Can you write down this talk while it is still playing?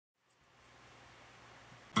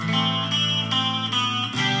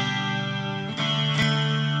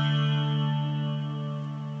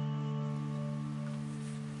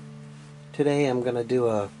Today I'm going to do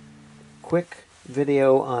a quick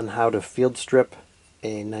video on how to field strip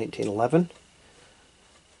a 1911.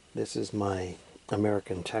 This is my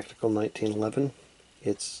American Tactical 1911.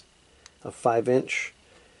 It's a 5-inch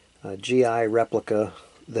GI replica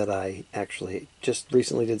that I actually just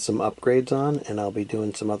recently did some upgrades on, and I'll be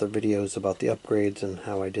doing some other videos about the upgrades and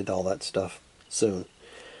how I did all that stuff soon.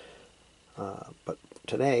 But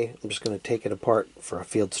today I'm just going to take it apart for a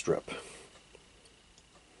field strip.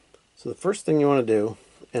 So the first thing you want to do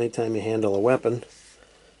anytime you handle a weapon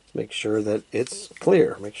is make sure that it's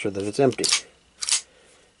clear, make sure that it's empty.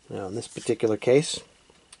 Now in this particular case,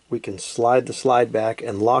 we can slide the slide back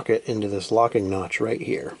and lock it into this locking notch right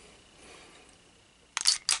here.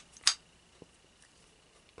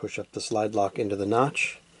 Push up the slide lock into the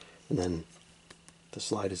notch, and then the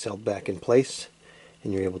slide is held back in place,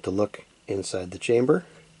 and you're able to look inside the chamber,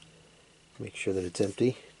 make sure that it's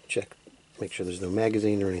empty, check, make sure there's no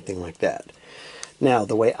magazine or anything like that. Now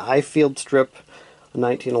the way I field strip a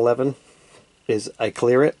 1911 is I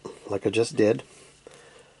clear it like I just did,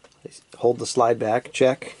 I hold the slide back,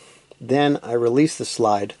 check, then I release the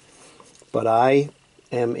slide, but I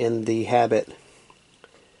am in the habit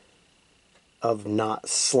of not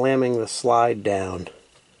slamming the slide down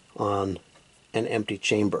on an empty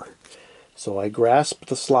chamber. So I grasp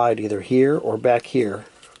the slide either here or back here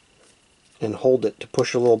and hold it to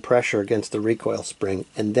push a little pressure against the recoil spring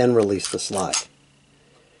and then release the slide.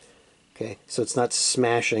 Okay, so it's not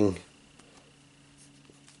smashing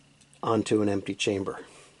onto an empty chamber.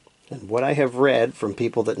 And what I have read from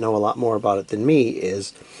people that know a lot more about it than me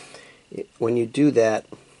is when you do that,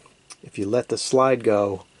 if you let the slide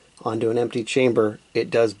go onto an empty chamber, it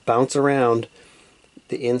does bounce around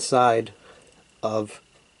the inside of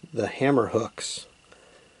the hammer hooks,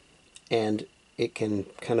 and it can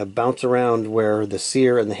kind of bounce around where the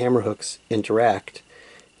sear and the hammer hooks interact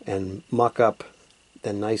and muck up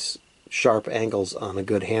the nice sharp angles on a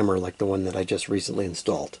good hammer like the one that I just recently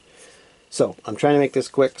installed. So I'm trying to make this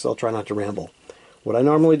quick, so I'll try not to ramble. What I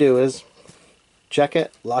normally do is check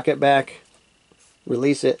it, lock it back,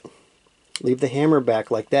 release it, leave the hammer back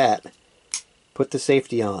like that, put the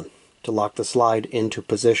safety on to lock the slide into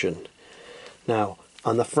position. Now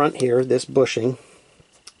on the front here, this bushing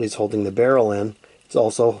is holding the barrel in. It's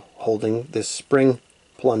also holding this spring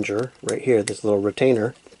plunger right here, this little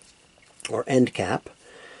retainer or end cap.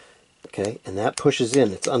 Okay, and that pushes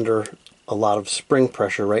in. It's under a lot of spring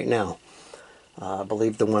pressure right now. I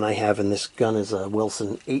believe the one I have in this gun is a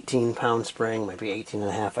Wilson 18-pound spring, maybe 18 and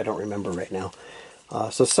a half, I don't remember right now.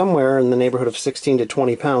 So somewhere in the neighborhood of 16 to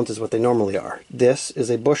 20 pounds is what they normally are. This is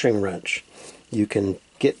a bushing wrench. You can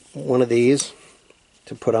get one of these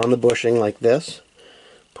to put on the bushing like this,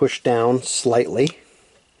 push down slightly,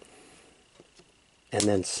 and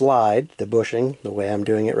then slide the bushing the way I'm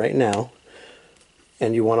doing it right now.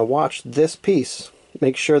 And you want to watch this piece.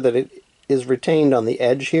 Make sure that it is retained on the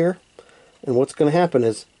edge here. And what's going to happen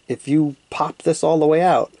is if you pop this all the way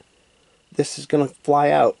out, this is going to fly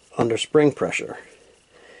out under spring pressure.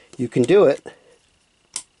 You can do it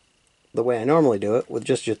the way I normally do it with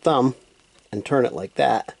just your thumb and turn it like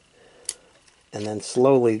that and then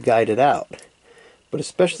slowly guide it out. But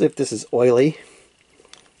especially if this is oily,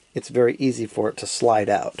 it's very easy for it to slide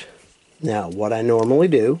out. Now what I normally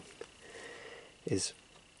do is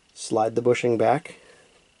slide the bushing back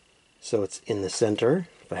so it's in the center.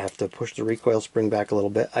 If I have to push the recoil spring back a little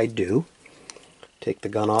bit, I do. Take the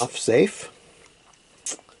gun off safe.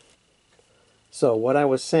 So what I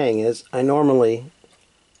was saying is I normally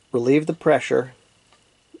relieve the pressure,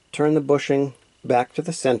 turn the bushing back to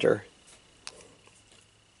the center,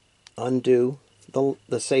 undo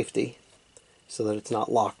the safety so that it's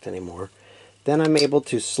not locked anymore. Then I'm able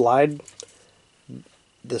to slide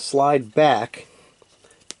the slide back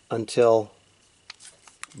until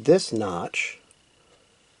this notch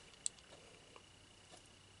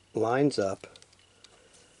lines up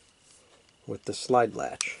with the slide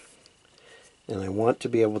latch. And I want to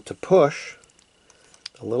be able to push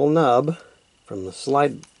the little nub from the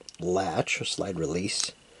slide latch or slide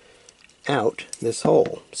release out this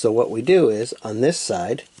hole. So what we do is on this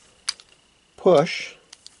side, push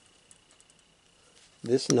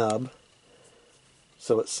this nub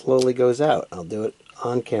so it slowly goes out. I'll do it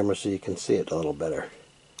on camera so you can see it a little better.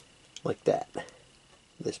 Like that.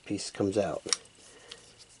 This piece comes out.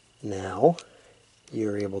 Now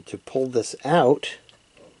you're able to pull this out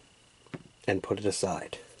and put it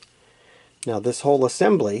aside. Now this whole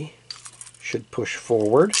assembly should push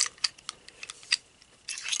forward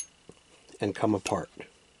and come apart.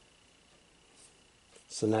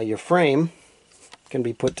 So now your frame can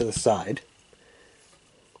be put to the side,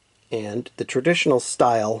 and the traditional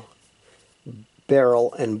style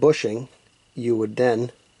barrel and bushing, you would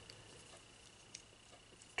then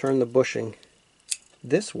turn the bushing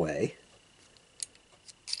this way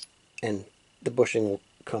and the bushing will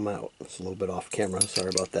come out. It's a little bit off camera, sorry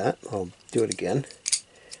about that. I'll do it again.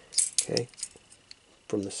 Okay,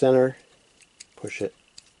 from the center, push it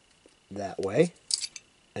that way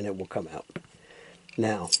and it will come out.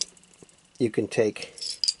 Now, you can take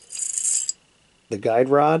the guide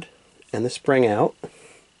rod and the spring out,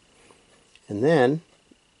 and then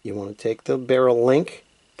you want to take the barrel link,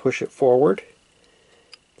 push it forward,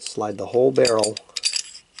 slide the whole barrel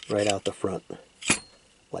right out the front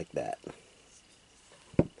like that.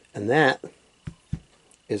 And that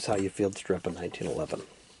is how you field strip a 1911.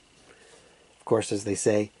 Of course, as they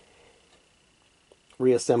say,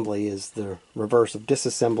 reassembly is the reverse of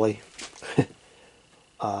disassembly.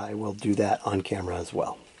 I will do that on camera as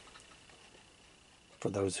well. For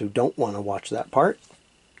those who don't want to watch that part,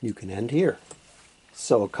 you can end here.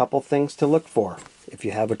 So a couple things to look for. If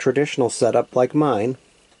you have a traditional setup like mine,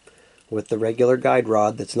 with the regular guide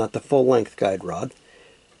rod that's not the full-length guide rod,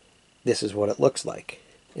 this is what it looks like.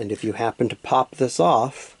 And if you happen to pop this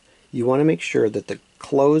off, you want to make sure that the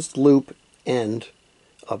closed loop end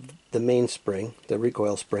of the mainspring, the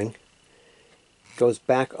recoil spring, goes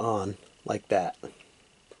back on like that.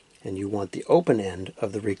 And you want the open end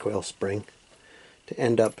of the recoil spring to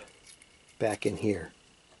end up back in here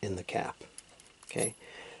in the cap. Okay,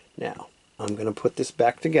 now I'm going to put this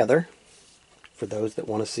back together for those that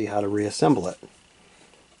want to see how to reassemble it.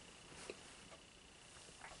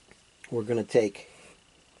 We're going to take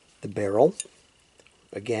the barrel,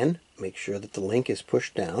 again, make sure that the link is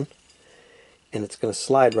pushed down, and it's going to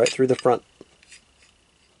slide right through the front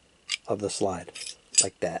of the slide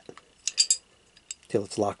like that till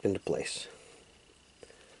it's locked into place.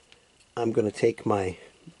 I'm going to take my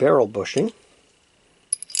barrel bushing,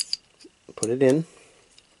 put it in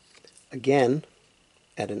again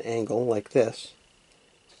at an angle like this,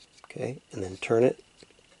 okay, and then turn it.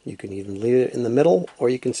 You can even leave it in the middle or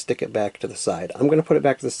you can stick it back to the side. I'm going to put it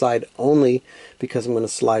back to the side only because I'm going to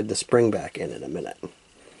slide the spring back in a minute.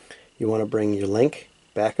 You want to bring your link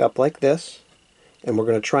back up like this, and we're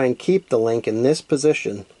going to try and keep the link in this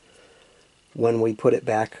position when we put it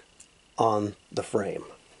back on the frame.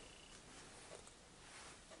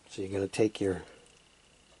 So you're going to take your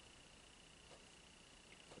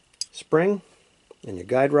spring and your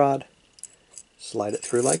guide rod, slide it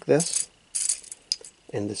through like this,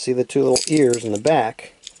 and to see the two little ears in the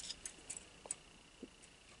back,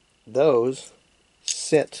 those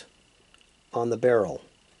sit on the barrel.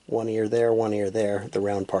 One ear there, the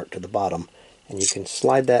round part to the bottom. And you can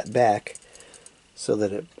slide that back so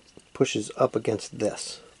that it pushes up against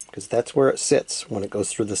this, because that's where it sits when it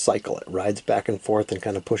goes through the cycle. It rides back and forth and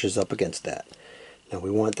kind of pushes up against that. Now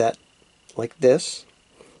we want that like this.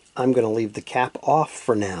 I'm going to leave the cap off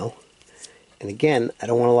for now. And again, I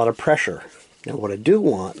don't want a lot of pressure. Now what I do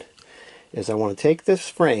want is I want to take this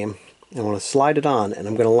frame and I want to slide it on, and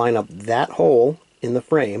I'm going to line up that hole in the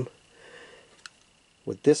frame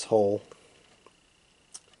with this hole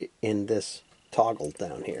in this toggle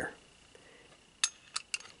down here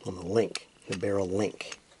on the link, the barrel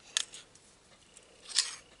link.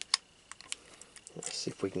 Let's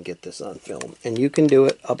see if we can get this on film. And you can do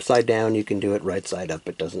it upside down, you can do it right side up,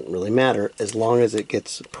 it doesn't really matter as long as it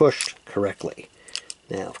gets pushed correctly.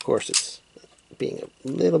 Now of course it's being a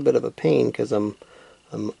little bit of a pain because I'm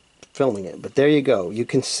filming it, but there you go. You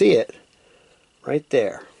can see it right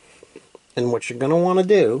there. And what you're going to want to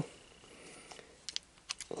do,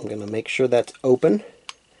 I'm going to make sure that's open.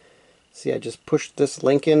 See, I just pushed this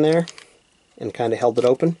link in there and kind of held it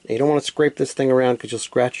open. And you don't want to scrape this thing around because you'll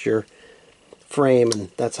scratch your frame, and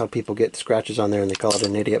that's how people get scratches on there and they call it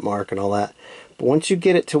an idiot mark and all that. But once you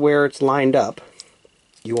get it to where it's lined up,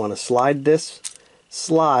 you want to slide this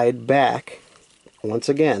slide back once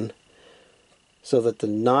again so that the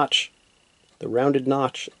notch, the rounded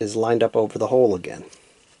notch, is lined up over the hole again.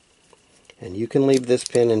 And you can leave this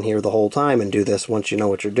pin in here the whole time and do this once you know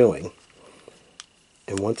what you're doing.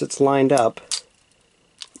 And once it's lined up,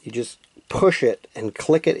 you just push it and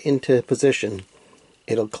click it into position.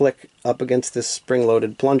 It'll click up against this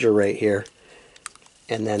spring-loaded plunger right here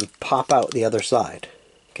and then pop out the other side.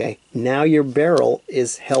 Okay, now your barrel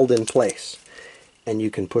is held in place, and you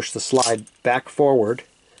can push the slide back forward,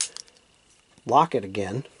 lock it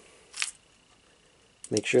again,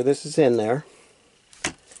 make sure this is in there,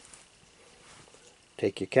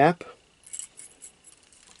 take your cap,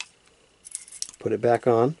 put it back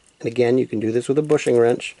on, and again you can do this with a bushing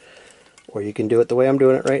wrench, or you can do it the way I'm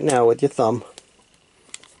doing it right now with your thumb.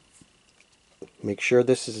 Make sure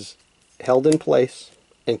this is held in place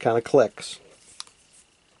and kind of clicks.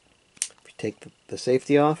 take the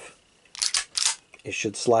safety off. It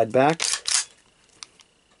should slide back.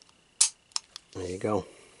 There you go.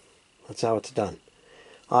 That's how it's done.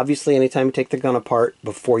 Obviously, anytime you take the gun apart,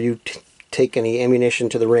 before you take any ammunition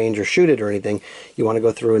to the range or shoot it or anything, you want to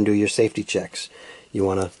go through and do your safety checks. You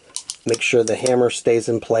want to make sure the hammer stays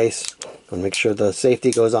in place. You want to make sure the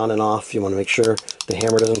safety goes on and off. You want to make sure the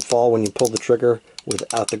hammer doesn't fall when you pull the trigger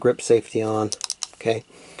without the grip safety on. Okay?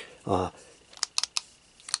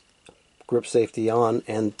 Grip safety on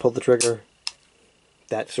and pull the trigger.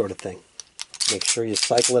 That sort of thing. Make sure you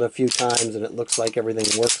cycle it a few times and it looks like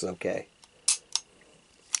everything works okay.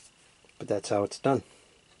 But that's how it's done.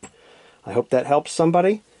 I hope that helps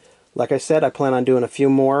somebody. Like I said, I plan on doing a few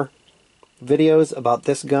more videos about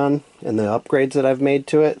this gun and the upgrades that I've made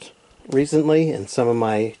to it recently and some of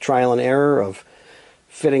my trial and error of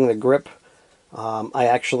fitting the grip. I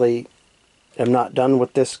actually am not done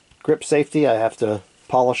with this grip safety. I have to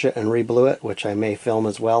polish it and re-blue it, which I may film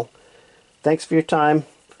as well. Thanks for your time.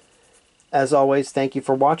 As always, thank you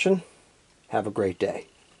for watching. Have a great day.